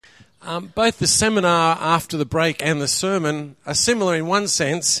Both the seminar after the break and the sermon are similar in one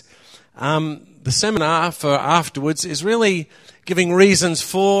sense. The seminar for afterwards is really giving reasons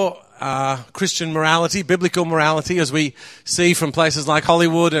for Christian morality, biblical morality, as we see from places like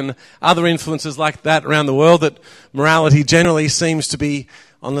Hollywood and other influences like that around the world, that morality generally seems to be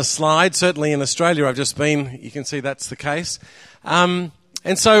on the slide. Certainly in Australia, I've just been, you can see that's the case. And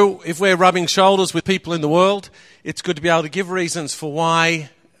so if we're rubbing shoulders with people in the world, it's good to be able to give reasons for why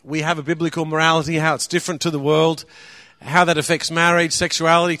we have a biblical morality, how it's different to the world, how that affects marriage,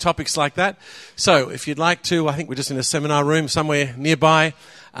 sexuality, topics like that. So if you'd like to, I think we're just in a seminar room somewhere nearby.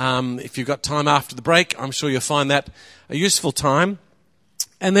 If you've got time after the break, I'm sure you'll find that a useful time.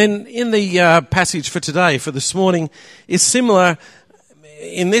 And then in the passage for today, for this morning, is similar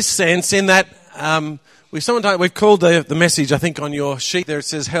in this sense, in that we've called the message, I think on your sheet there it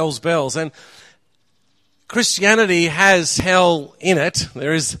says Hell's Bells. And Christianity has hell in it.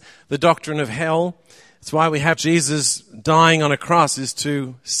 There is the doctrine of hell. That's why we have Jesus dying on a cross, is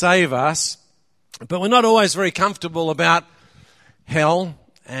to save us. But we're not always very comfortable about hell,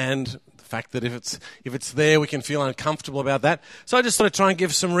 and the fact that if it's there, we can feel uncomfortable about that. So I just thought I'd try and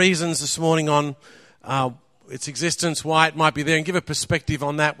give some reasons this morning on its existence, why it might be there, and give a perspective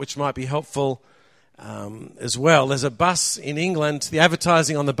on that which might be helpful as well. There's a bus in England. The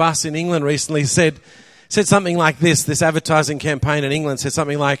advertising on the bus in England recently said something like this advertising campaign in England said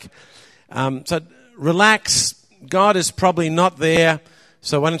something like, so relax, God is probably not there,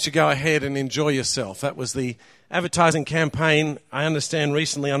 so why don't you go ahead and enjoy yourself. That was the advertising campaign, I understand,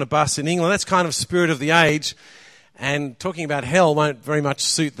 recently on a bus in England. That's kind of spirit of the age, and talking about hell won't very much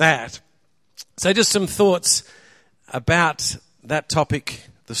suit that. So just some thoughts about that topic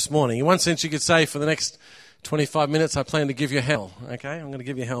this morning. In one sense, you could say for the next 25 minutes, I plan to give you hell. Okay, I'm going to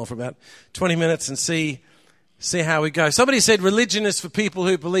give you hell for about 20 minutes and see how we go. Somebody said religion is for people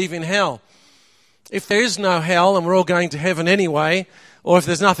who believe in hell. If there is no hell and we're all going to heaven anyway, or if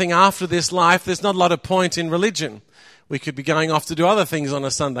there's nothing after this life, there's not a lot of point in religion. We could be going off to do other things on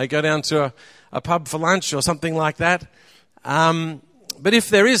a Sunday, go down to a pub for lunch or something like that. But if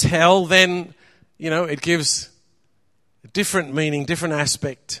there is hell, then, it gives a different meaning, different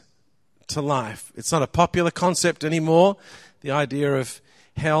aspect to life. It's not a popular concept anymore, the idea of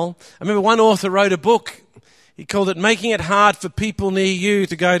hell. I remember one author wrote a book. He called it Making It Hard for People Near You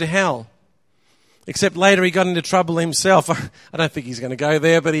to Go to Hell. Except later he got into trouble himself. I don't think he's going to go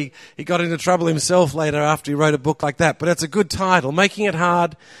there, but he got into trouble himself later after he wrote a book like that. But it's a good title, Making It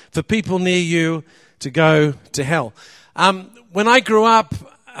Hard for People Near You to Go to Hell. When I grew up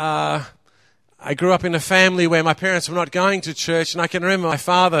in a family where my parents were not going to church, and I can remember my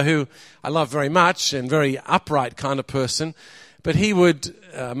father, who I love very much and very upright kind of person, but he would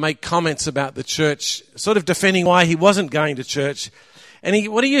make comments about the church, sort of defending why he wasn't going to church.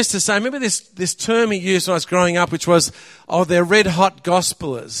 And what he used to say, I remember this term he used when I was growing up, which was, they're red-hot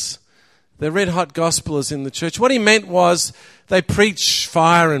gospelers. They're red-hot gospelers in the church. What he meant was they preach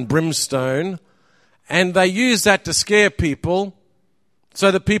fire and brimstone, and they use that to scare people so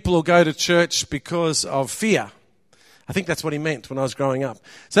that people will go to church because of fear. I think that's what he meant when I was growing up.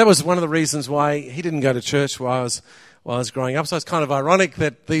 So that was one of the reasons why he didn't go to church while I was growing up. So it's kind of ironic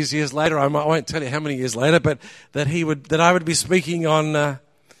that these years later, I won't tell you how many years later, but that I would be speaking on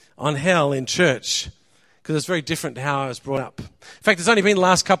hell in church, because it's very different to how I was brought up. In fact, it's only been the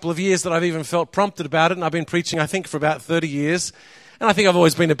last couple of years that I've even felt prompted about it, and I've been preaching, I think, for about 30 years. And I think I've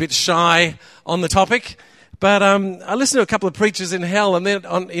always been a bit shy on the topic. But I listened to a couple of preachers in hell, and then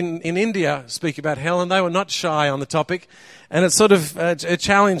in India speak about hell, and they were not shy on the topic, and it sort of it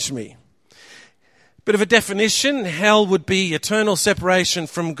challenged me. Bit of a definition, hell would be eternal separation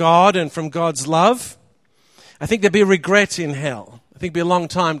from God and from God's love. I think there'd be regret in hell. I think it'd be a long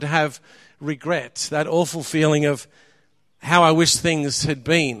time to have regret, that awful feeling of how I wish things had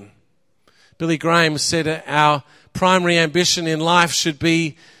been. Billy Graham said our primary ambition in life should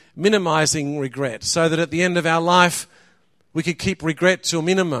be minimizing regret, so that at the end of our life we could keep regret to a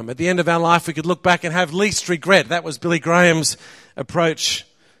minimum. At the end of our life we could look back and have least regret. That was Billy Graham's approach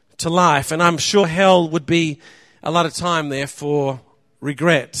to life, and I'm sure hell would be a lot of time there for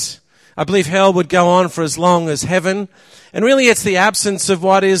regret. I believe hell would go on for as long as heaven, and really it's the absence of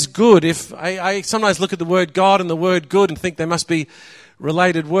what is good. If I sometimes look at the word God and the word good and think they must be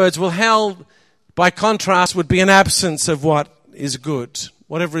related words. Well, hell, by contrast, would be an absence of what is good.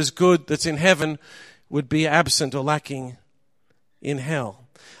 Whatever is good that's in heaven would be absent or lacking in hell.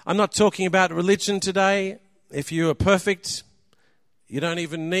 I'm not talking about religion today. If you are perfect, you don't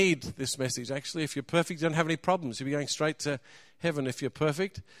even need this message. Actually, if you're perfect, you don't have any problems. You'll be going straight to heaven if you're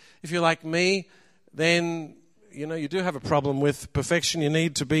perfect. If you're like me, then you do have a problem with perfection. You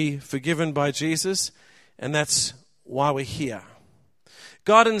need to be forgiven by Jesus, and that's why we're here.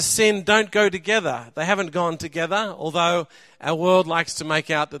 God and sin don't go together. They haven't gone together, although our world likes to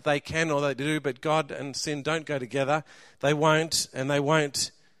make out that they can or they do, but God and sin don't go together. They won't, and they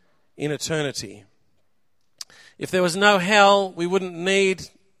won't in eternity. If there was no hell, we wouldn't need,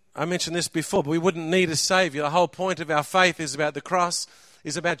 I mentioned this before, but we wouldn't need a Savior. The whole point of our faith is about the cross,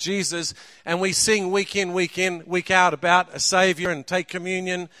 is about Jesus, and we sing week in, week out about a Savior and take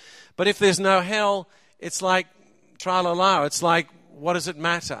communion. But if there's no hell, it's like tra-la-la. It's like, what does it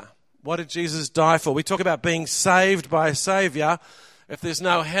matter? What did Jesus die for? We talk about being saved by a Savior. If there's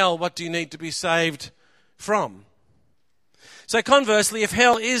no hell, what do you need to be saved from? So conversely, if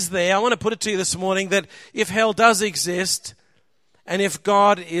hell is there, I want to put it to you this morning that if hell does exist, and if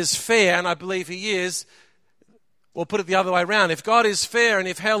God is fair, and I believe He is, we'll put it the other way around. If God is fair and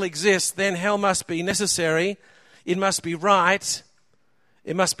if hell exists, then hell must be necessary, it must be right,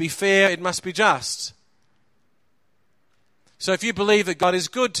 it must be fair, it must be just. So if you believe that God is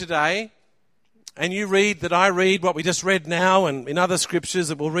good today, and you read that I read what we just read now, and in other scriptures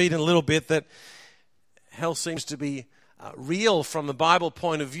that we'll read in a little bit, that hell seems to be real from the Bible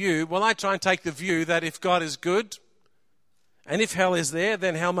point of view, well, I try and take the view that if God is good, and if hell is there,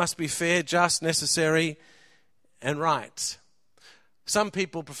 then hell must be fair, just, necessary, and right. Some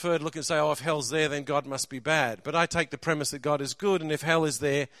people prefer to look and say, oh, if hell's there, then God must be bad. But I take the premise that God is good, and if hell is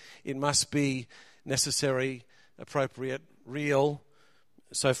there, it must be necessary, appropriate, real,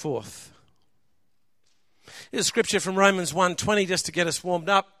 so forth. Here's a scripture from Romans 1:20 just to get us warmed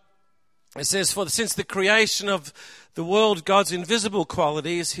up. It says, for since the creation of the world, God's invisible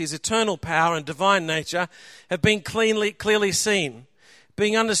qualities, His eternal power and divine nature have been clearly seen,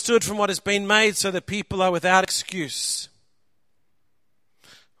 being understood from what has been made so that people are without excuse.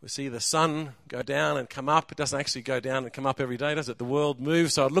 We see the sun go down and come up. It doesn't actually go down and come up every day, does it? The world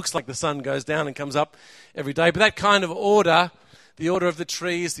moves, so it looks like the sun goes down and comes up every day. But that kind of order, the order of the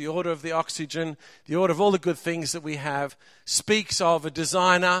trees, the order of the oxygen, the order of all the good things that we have, speaks of a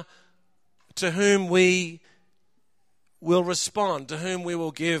designer to whom we will respond, to whom we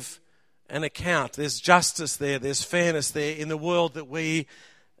will give an account. There's justice there, there's fairness there in the world that we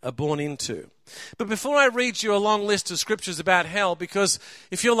are born into. But before I read you a long list of scriptures about hell, because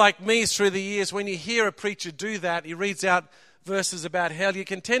if you're like me through the years, when you hear a preacher do that, he reads out verses about hell, you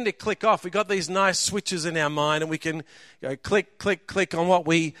can tend to click off. We've got these nice switches in our mind, and we can go click, click, click on what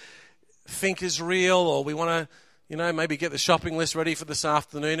we think is real, or we want to, maybe get the shopping list ready for this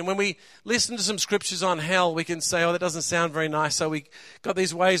afternoon. And when we listen to some scriptures on hell, we can say, oh, that doesn't sound very nice. So we got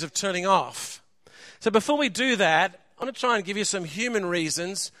these ways of turning off. So before we do that, I want to try and give you some human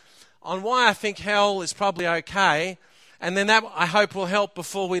reasons on why I think hell is probably okay. And then that, I hope, will help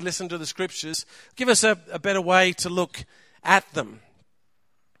before we listen to the scriptures. Give us a better way to look at them.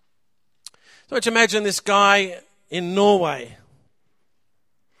 So let's imagine this guy in Norway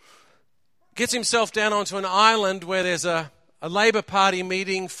gets himself down onto an island where there's a Labour Party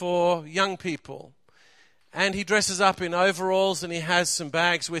meeting for young people. And he dresses up in overalls and he has some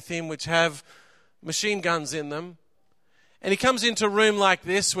bags with him which have machine guns in them. And he comes into a room like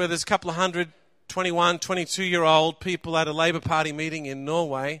this where there's a couple of 21, 22-year-old people at a Labour Party meeting in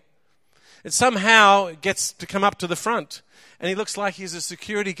Norway. And somehow gets to come up to the front. And he looks like he's a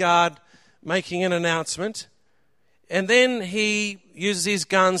security guard making an announcement. And then he uses his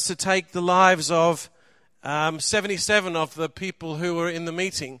guns to take the lives of 77 of the people who were in the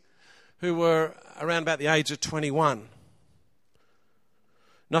meeting, who were around about the age of 21.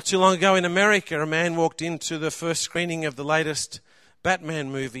 Not too long ago in America, a man walked into the first screening of the latest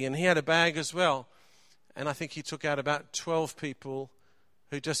Batman movie, and he had a bag as well. And I think he took out about 12 people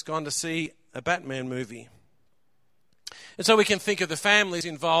who'd just gone to see a Batman movie. And so we can think of the families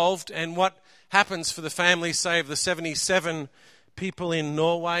involved and what happens for the families, say, of the 77 people in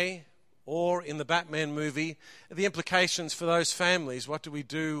Norway or in the Batman movie, the implications for those families. What do we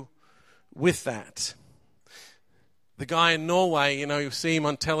do with that? The guy in Norway, you see him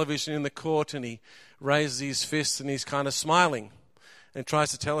on television in the court and he raises his fists and he's kind of smiling and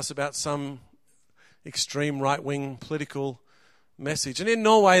tries to tell us about some extreme right-wing political message. And in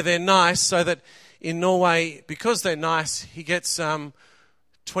Norway, they're nice, so that in Norway, because they're nice, he gets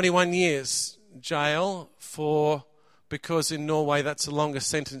 21 years jail because in Norway that's the longest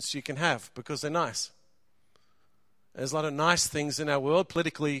sentence you can have, because they're nice. There's a lot of nice things in our world,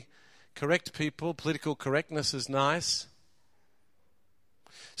 politically correct people, political correctness is nice.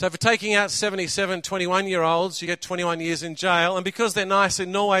 So for taking out 77 21-year-olds, you get 21 years in jail. And because they're nice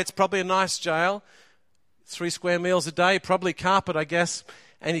in Norway, it's probably a nice jail. 3 square meals a day, probably carpet, I guess.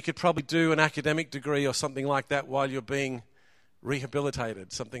 and you could probably do an academic degree or something like that while you're being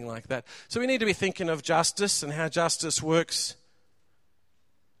rehabilitated, something like that. So we need to be thinking of justice and how justice works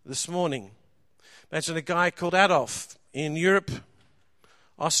this morning. Imagine a guy called Adolf in Europe,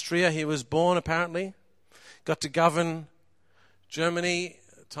 Austria. He was born, apparently, got to govern Germany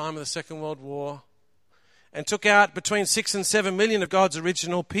at the time of the Second World War, and took out between 6 and 7 million of God's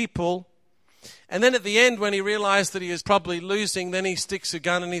original people. And then at the end, when he realized that he was probably losing, then he sticks a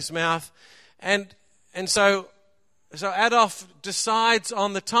gun in his mouth. And so Adolf decides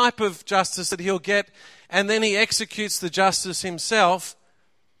on the type of justice that he'll get, and then he executes the justice himself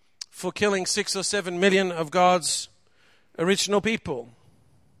for killing 6 or 7 million of God's original people.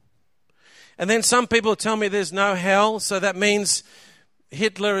 And then some people tell me there's no hell, so that means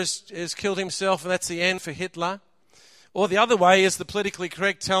Hitler has killed himself and that's the end for Hitler. Or the other way is the politically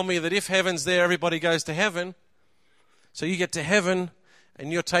correct tell me that if heaven's there, everybody goes to heaven. So you get to heaven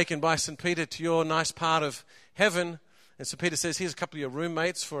and you're taken by St. Peter to your nice part of heaven. And St. Peter says, here's a couple of your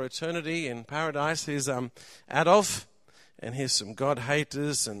roommates for eternity in paradise. Here's Adolf, and here's some God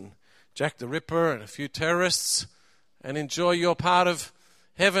haters and Jack the Ripper and a few terrorists. And enjoy your part of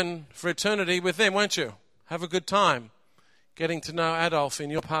heaven for eternity with them, won't you? Have a good time getting to know Adolf in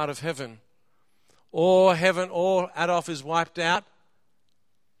your part of heaven. Or heaven, or Adolf is wiped out.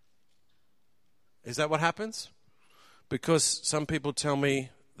 Is that what happens? Because some people tell me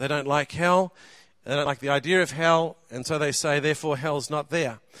they don't like hell, they don't like the idea of hell, and so they say, therefore, hell's not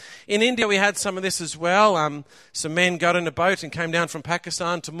there. In India, we had some of this as well. Some men got in a boat and came down from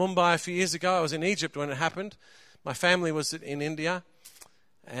Pakistan to Mumbai a few years ago. I was in Egypt when it happened. My family was in India,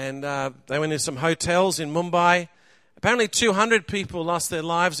 and they went into some hotels in Mumbai. Apparently 200 people lost their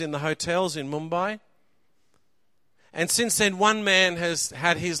lives in the hotels in Mumbai. And since then, one man has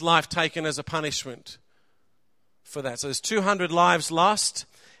had his life taken as a punishment for that. So there's 200 lives lost,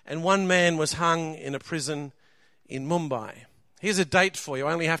 and one man was hung in a prison in Mumbai. Here's a date for you.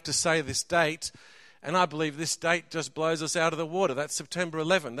 I only have to say this date, and I believe this date just blows us out of the water. That's September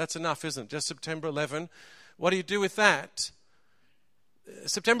 11. That's enough, isn't it? Just September 11. What do you do with that?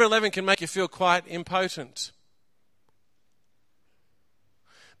 September 11 can make you feel quite impotent.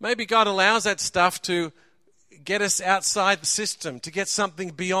 Maybe God allows that stuff to get us outside the system, to get something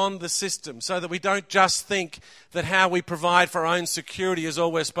beyond the system, so that we don't just think that how we provide for our own security is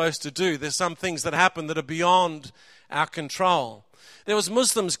all we're supposed to do. There's some things that happen that are beyond our control. There was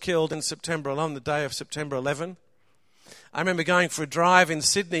Muslims killed in September 11, the day of September 11. I remember going for a drive in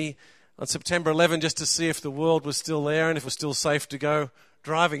Sydney on September 11 just to see if the world was still there and if it was still safe to go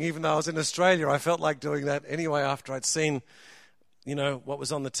driving. Even though I was in Australia, I felt like doing that anyway after I'd seen what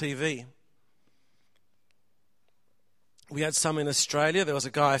was on the TV. We had some in Australia. There was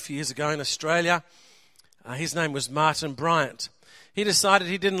a guy a few years ago in Australia. His name was Martin Bryant. He decided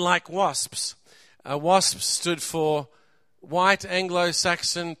he didn't like WASPs. WASPs stood for White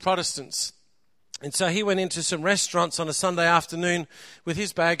Anglo-Saxon Protestants. And so he went into some restaurants on a Sunday afternoon with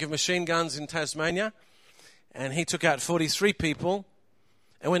his bag of machine guns in Tasmania. And he took out 43 people.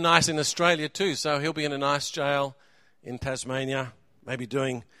 And we're nice in Australia too, so he'll be in a nice jail in Tasmania, maybe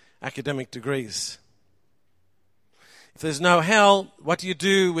doing academic degrees. If there's no hell, what do you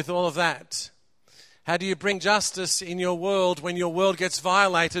do with all of that? How do you bring justice in your world when your world gets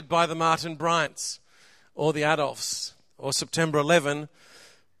violated by the Martin Bryants or the Adolfs or September 11?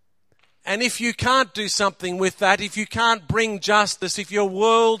 And if you can't do something with that, if you can't bring justice, if your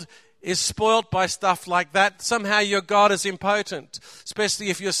world is spoilt by stuff like that, somehow your God is impotent,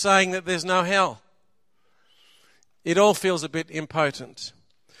 especially if you're saying that there's no hell. It all feels a bit impotent.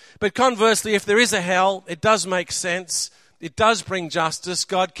 But conversely, if there is a hell, it does make sense. It does bring justice.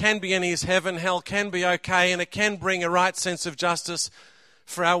 God can be in his heaven. Hell can be okay, and it can bring a right sense of justice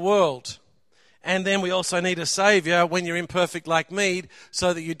for our world. And then we also need a Saviour when you're imperfect like me,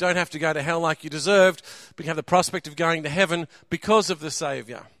 so that you don't have to go to hell like you deserved, but you have the prospect of going to heaven because of the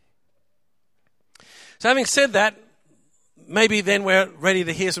Saviour. So having said that, maybe then we're ready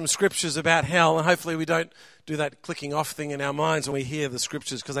to hear some scriptures about hell, and hopefully we don't do that clicking off thing in our minds when we hear the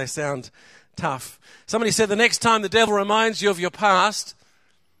scriptures because they sound tough. Somebody said the next time the devil reminds you of your past,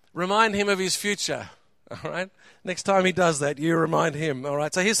 remind him of his future. All right? Next time he does that, you remind him. All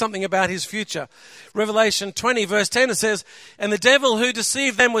right? So here's something about his future. Revelation 20 verse 10, it says, "And the devil who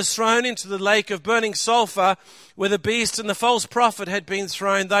deceived them was thrown into the lake of burning sulfur where the beast and the false prophet had been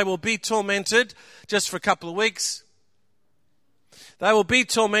thrown. They will be tormented," just for a couple of weeks. "They will be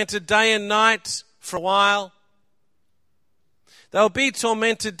tormented day and night for a while. They'll be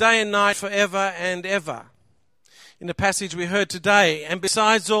tormented day and night forever and ever." in the passage we heard today. And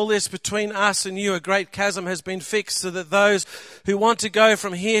besides all this, between us and you, a great chasm has been fixed, so that those who want to go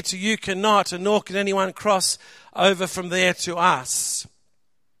from here to you cannot, and nor can anyone cross over from there to us.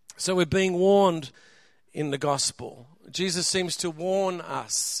 So we're being warned in the gospel. Jesus seems to warn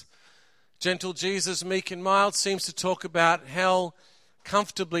us. Gentle Jesus, meek and mild, seems to talk about hell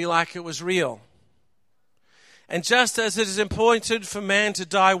comfortably like it was real. And just as it is appointed for man to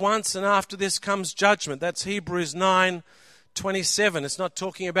die once, and after this comes judgment. That's Hebrews 9:27. It's not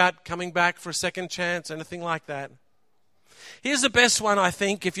talking about coming back for a second chance, anything like that. Here's the best one, I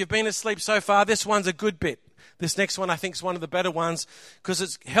think. If you've been asleep so far, this one's a good bit. This next one, I think, is one of the better ones because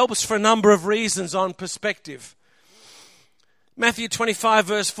it helps for a number of reasons on perspective. Matthew 25,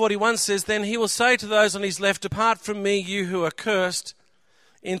 verse 41 says, "Then he will say to those on his left, 'Depart from me, you who are cursed,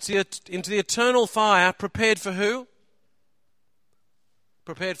 into the eternal fire, prepared for who?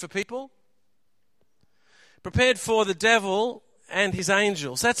 Prepared for people? Prepared for the devil and his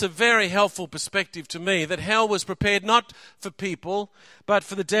angels.'" That's a very helpful perspective to me, that hell was prepared not for people, but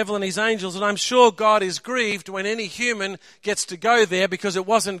for the devil and his angels. And I'm sure God is grieved when any human gets to go there, because it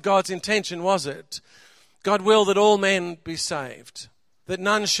wasn't God's intention, was it? God will that all men be saved, that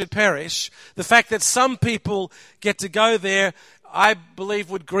none should perish. The fact that some people get to go there, I believe,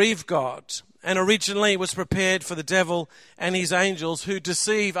 would grieve God. And originally it was prepared for the devil and his angels, who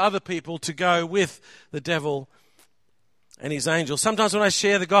deceive other people to go with the devil and his angels. Sometimes when I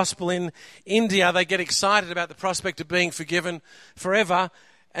share the gospel in India, they get excited about the prospect of being forgiven forever.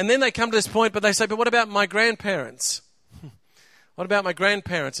 And then they come to this point, but they say, "But what about my grandparents? What about my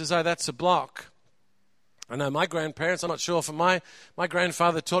grandparents?" As though that's a block. I know my grandparents, I'm not sure, for my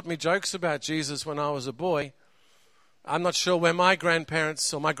grandfather taught me jokes about Jesus when I was a boy. I'm not sure where my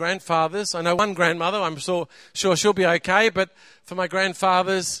grandparents or my grandfathers, I know one grandmother, I'm sure she'll be okay, but for my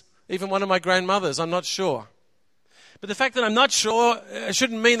grandfathers, even one of my grandmothers, I'm not sure. But the fact that I'm not sure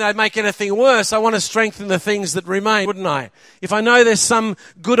shouldn't mean that I'd make anything worse. I want to strengthen the things that remain, wouldn't I? If I know there's some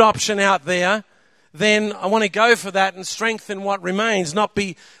good option out there, then I want to go for that and strengthen what remains, not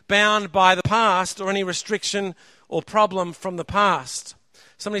be bound by the past or any restriction or problem from the past.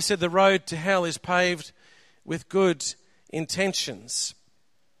 Somebody said the road to hell is paved with good intentions.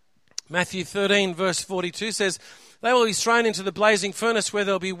 Matthew 13, verse 42 says, "They will be thrown into the blazing furnace, where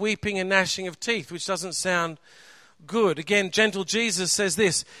there will be weeping and gnashing of teeth," which doesn't sound good. Again, gentle Jesus says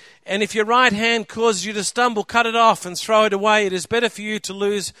this, "And if your right hand causes you to stumble, cut it off and throw it away. It is better for you to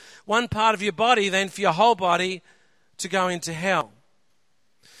lose one part of your body than for your whole body to go into hell."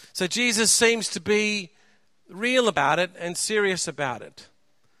 So Jesus seems to be real about it and serious about it.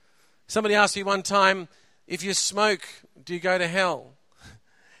 Somebody asked me one time, "If you smoke, do you go to hell?"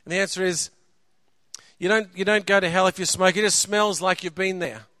 And the answer is, you don't go to hell if you smoke. It just smells like you've been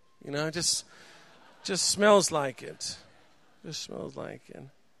there. Just smells like it. Just smells like it.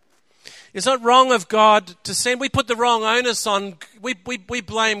 It's not wrong of God to send. We put the wrong onus on. We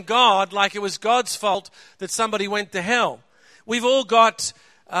blame God like it was God's fault that somebody went to hell. We've all got,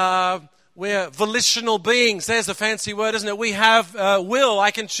 we're volitional beings. There's a fancy word, isn't it? We have will. I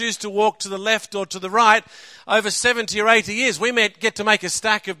can choose to walk to the left or to the right. Over 70 or 80 years, we get to make a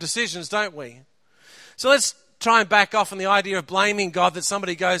stack of decisions, don't we? So let's try and back off on the idea of blaming God that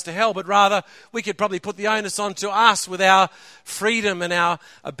somebody goes to hell, but rather we could probably put the onus onto us with our freedom and our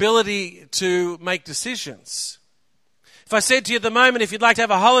ability to make decisions. If I said to you at the moment, if you'd like to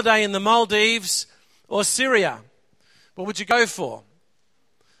have a holiday in the Maldives or Syria, what would you go for?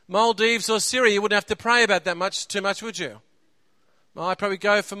 Maldives or Syria? You wouldn't have to pray about that too much, would you? Well, I'd probably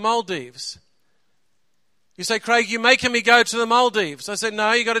go for Maldives. You say, "Craig, you're making me go to the Maldives." I said,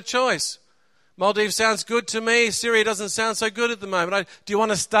 "No, you got a choice. Maldives sounds good to me. Syria doesn't sound so good at the moment. Do you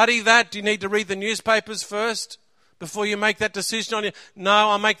want to study that? Do you need to read the newspapers first before you make that decision on you?" "No,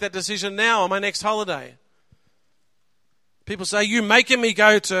 I'll make that decision now on my next holiday." People say, "You're making me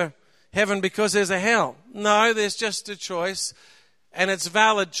go to heaven because there's a hell." No, there's just a choice, and it's a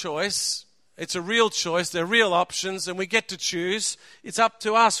valid choice. It's a real choice. They're real options, and we get to choose. It's up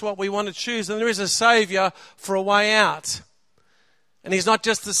to us what we want to choose, and there is a Saviour for a way out. And he's not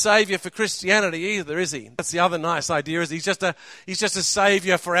just the Saviour for Christianity either, is he? That's the other nice idea, is he's just a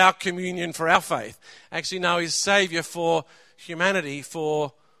Saviour for our communion, for our faith. Actually, no, he's Saviour for humanity,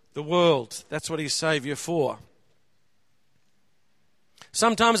 for the world. That's what he's Saviour for.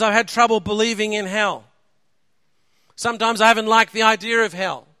 Sometimes I've had trouble believing in hell. Sometimes I haven't liked the idea of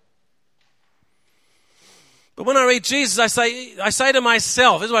hell. But when I read Jesus, I say to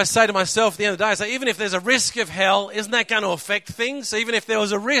myself, this is what I say to myself at the end of the day, I say, even if there's a risk of hell, isn't that going to affect things? Even if there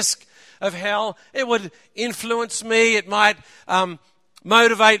was a risk of hell, it would influence me. It might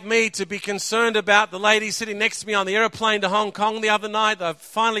motivate me to be concerned about the lady sitting next to me on the aeroplane to Hong Kong the other night that I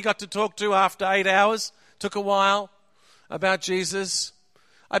finally got to talk to after 8 hours. Took a while, about Jesus.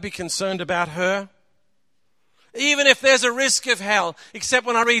 I'd be concerned about her. Even if there's a risk of hell, except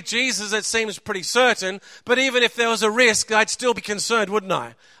when I read Jesus, it seems pretty certain. But even if there was a risk, I'd still be concerned, wouldn't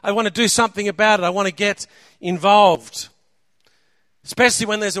I? I want to do something about it. I want to get involved. Especially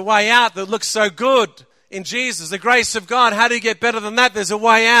when there's a way out that looks so good in Jesus, the grace of God. How do you get better than that? There's a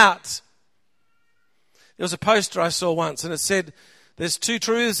way out. There was a poster I saw once, and it said, there's 2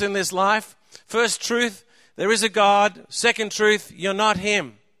 truths in this life. First truth, there is a God. Second truth, you're not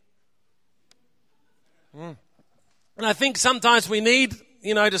him. And I think sometimes we need,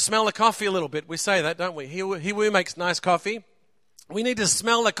 to smell the coffee a little bit. We say that, don't we? He who makes nice coffee. We need to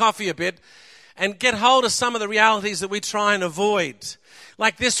smell the coffee a bit and get hold of some of the realities that we try and avoid.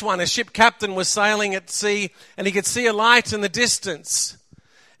 Like this one, a ship captain was sailing at sea and he could see a light in the distance.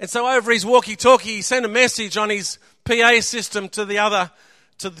 And so over his walkie-talkie, he sent a message on his PA system to the other,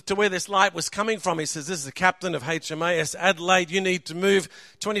 to where this light was coming from. He says, this is the captain of HMAS Adelaide. You need to move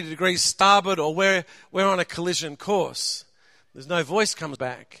 20 degrees starboard or we're on a collision course. There's no voice comes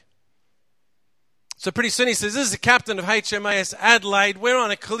back. So pretty soon he says, this is the captain of HMAS Adelaide. We're on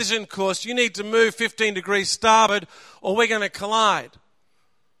a collision course. You need to move 15 degrees starboard or we're going to collide.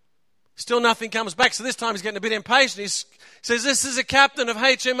 Still nothing comes back. So this time he's getting a bit impatient. He says, this is the captain of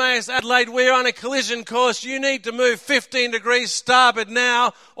HMAS Adelaide. We're on a collision course. You need to move 15 degrees starboard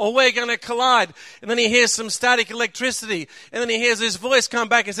now or we're going to collide. And then he hears some static electricity. And then he hears his voice come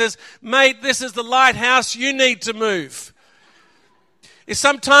back and says, mate, this is the lighthouse. You need to move.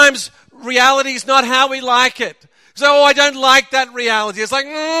 Sometimes reality is not how we like it. So, I don't like that reality. It's like,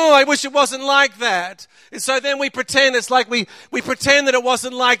 I wish it wasn't like that. And so then we pretend, it's like we pretend that it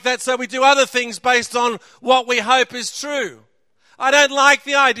wasn't like that, so we do other things based on what we hope is true. I don't like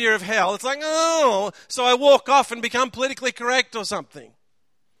the idea of hell. It's like, so I walk off and become politically correct or something.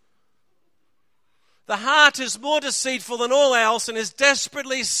 The heart is more deceitful than all else and is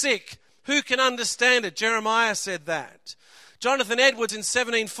desperately sick. Who can understand it? Jeremiah said that. Jonathan Edwards in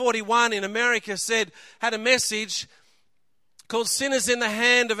 1741 in America had a message called Sinners in the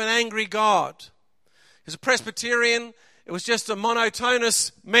Hand of an Angry God. He was a Presbyterian. It was just a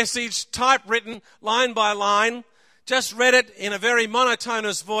monotonous message, typewritten line by line. Just read it in a very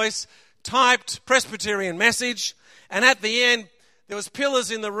monotonous voice, typed Presbyterian message. And at the end, there was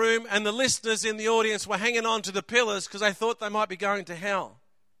pillars in the room and the listeners in the audience were hanging on to the pillars because they thought they might be going to hell.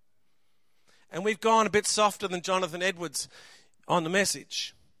 And we've gone a bit softer than Jonathan Edwards on the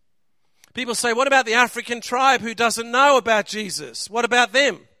message. People say, what about the African tribe who doesn't know about Jesus? What about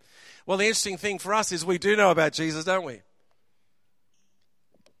them? Well, the interesting thing for us is we do know about Jesus, don't we?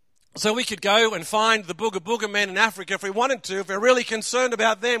 So we could go and find the Booga Booga men in Africa if we wanted to. If we're really concerned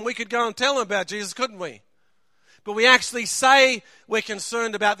about them, we could go and tell them about Jesus, couldn't we? But we actually say we're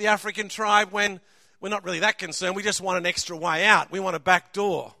concerned about the African tribe when we're not really that concerned. We just want an extra way out. We want a back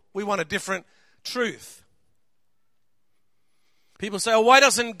door. We want a different truth. People say, why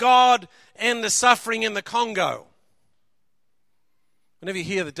doesn't God end the suffering in the Congo? Whenever you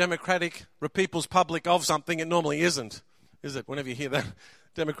hear the Democratic People's Republic of something, it normally isn't, is it? Whenever you hear that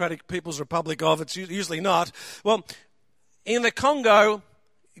Democratic People's Republic of, it's usually not. Well, in the Congo,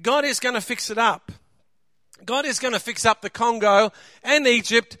 God is going to fix it up. God is going to fix up the Congo and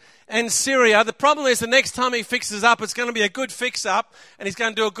Egypt and Syria. The problem is the next time he fixes up, it's going to be a good fix up and he's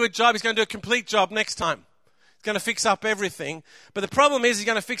going to do a good job. He's going to do a complete job next time. He's going to fix up everything. But the problem is he's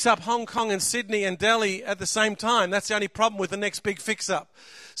going to fix up Hong Kong and Sydney and Delhi at the same time. That's the only problem with the next big fix up.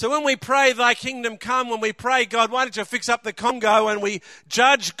 So when we pray, thy kingdom come, when we pray, God, why don't you fix up the Congo? And we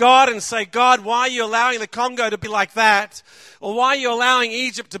judge God and say, God, why are you allowing the Congo to be like that? Or why are you allowing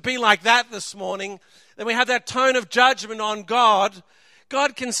Egypt to be like that this morning? Then we have that tone of judgment on God.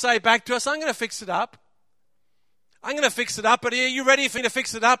 God can say back to us, I'm going to fix it up. I'm going to fix it up, but are you ready for me to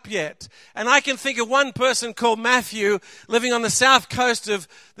fix it up yet? And I can think of one person called Matthew living on the south coast of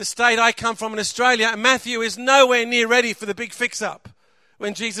the state I come from in Australia. And Matthew is nowhere near ready for the big fix up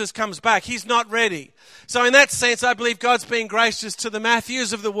when Jesus comes back. He's not ready. So in that sense, I believe God's being gracious to the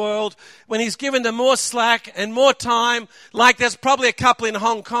Matthews of the world when he's given them more slack and more time. Like there's probably a couple in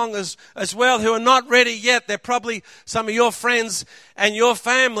Hong Kong as well who are not ready yet. They're probably some of your friends and your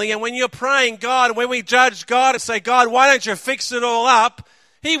family. And when you're praying God, when we judge God and say, God, why don't you fix it all up?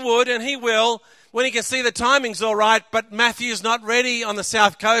 He would and he will when he can see the timing's all right, but Matthew's not ready on the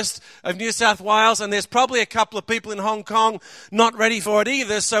south coast of New South Wales, and there's probably a couple of people in Hong Kong not ready for it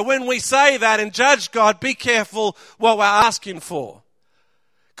either. So when we say that and judge God, be careful what we're asking for,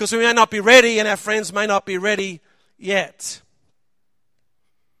 because we may not be ready and our friends may not be ready yet.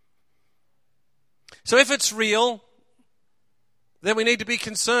 So if it's real, then we need to be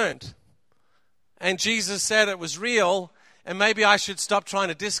concerned. And Jesus said it was real, and maybe I should stop trying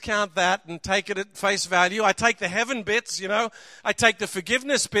to discount that and take it at face value. I take the heaven bits, I take the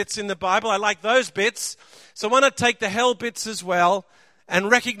forgiveness bits in the Bible. I like those bits. So why not take the hell bits as well and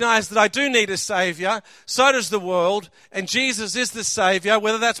recognize that I do need a Savior? So does the world, and Jesus is the Savior,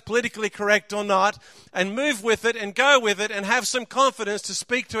 whether that's politically correct or not, and move with it and go with it and have some confidence to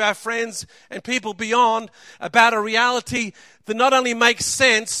speak to our friends and people beyond about a reality that not only makes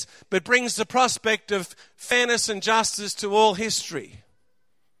sense, but brings the prospect of fairness and justice to all history.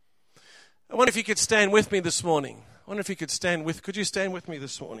 I wonder if you could stand with me this morning. Could you stand with me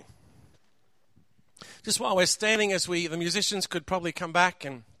this morning? Just while we're standing, the musicians could probably come back,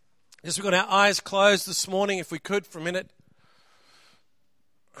 and just we've got our eyes closed this morning, if we could, for a minute.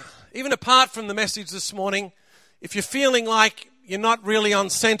 Even apart from the message this morning, if you're feeling like you're not really on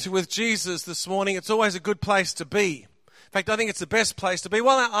center with Jesus this morning, it's always a good place to be. In fact, I think it's the best place to be.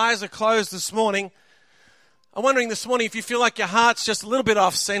 While our eyes are closed this morning, I'm wondering this morning if you feel like your heart's just a little bit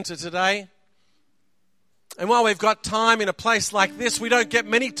off center today. And while we've got time in a place like this, we don't get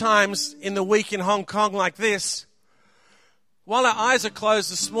many times in the week in Hong Kong like this. While our eyes are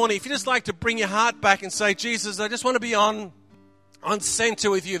closed this morning, if you just like to bring your heart back and say, Jesus, I just want to be on center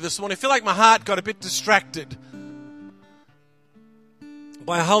with you this morning. I feel like my heart got a bit distracted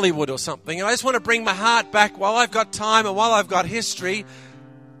by Hollywood or something, and I just want to bring my heart back while I've got time and while I've got history.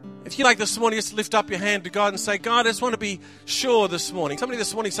 If you like this morning, just lift up your hand to God and say, God, I just want to be sure this morning. Somebody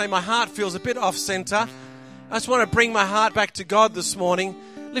this morning say, my heart feels a bit off center. I just want to bring my heart back to God this morning.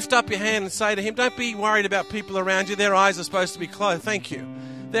 Lift up your hand and say to Him, don't be worried about people around you. Their eyes are supposed to be closed. Thank you.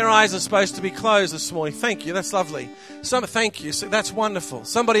 Their eyes are supposed to be closed this morning. Thank you. That's lovely. Thank you. So that's wonderful.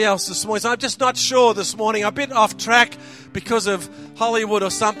 Somebody else this morning. So I'm just not sure this morning. I'm a bit off track because of Hollywood or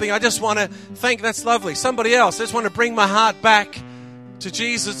something. I just want to that's lovely. Somebody else. I just want to bring my heart back to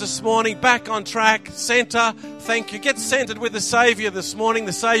Jesus this morning. Back on track. Center. Thank you. Get centered with the Savior this morning,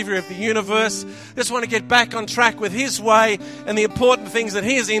 the Savior of the universe. Just want to get back on track with His way and the important things that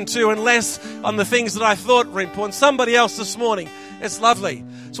He is into, and less on the things that I thought were important. Somebody else this morning. It's lovely.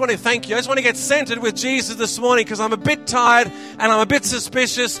 I just want to thank you. I just want to get centered with Jesus this morning because I'm a bit tired and I'm a bit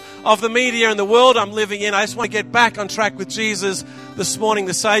suspicious of the media and the world I'm living in. I just want to get back on track with Jesus this morning,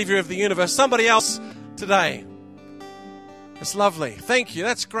 the Savior of the universe. Somebody else today. It's lovely. Thank you.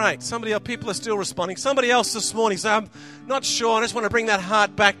 That's great. Somebody else, people are still responding. Somebody else this morning. So I'm not sure. I just want to bring that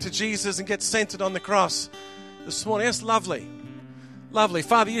heart back to Jesus and get centered on the cross this morning. That's lovely. Lovely.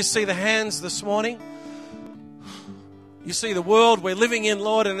 Father, you see the hands this morning. You see the world we're living in,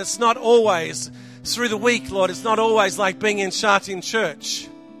 Lord, and it's not always, through the week, Lord, it's not always like being in Shatin Church.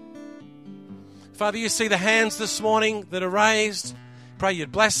 Father, you see the hands this morning that are raised. Pray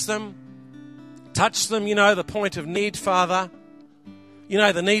you'd bless them. Touch them, the point of need, Father.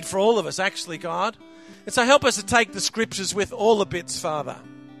 The need for all of us, actually, God. And so help us to take the Scriptures with all the bits, Father,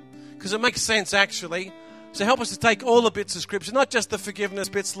 because it makes sense, actually. So help us to take all the bits of Scripture, not just the forgiveness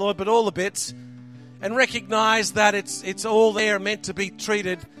bits, Lord, but all the bits, and recognize that it's all there meant to be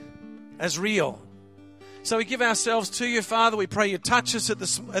treated as real. So we give ourselves to you, Father. We pray you touch us at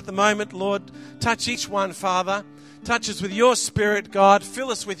the moment, Lord. Touch each one, Father. Touch us with your Spirit, God.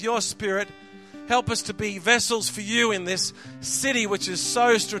 Fill us with your Spirit. Help us to be vessels for you in this city which is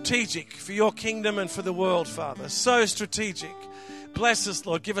so strategic for your kingdom and for the world, Father. So strategic. Bless us,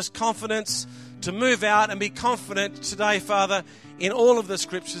 Lord. Give us confidence to move out and be confident today, Father, in all of the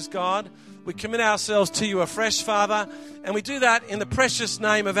Scriptures, God. We commit ourselves to you afresh, Father, and we do that in the precious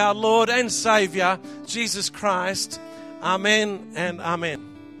name of our Lord and Savior, Jesus Christ. Amen and amen.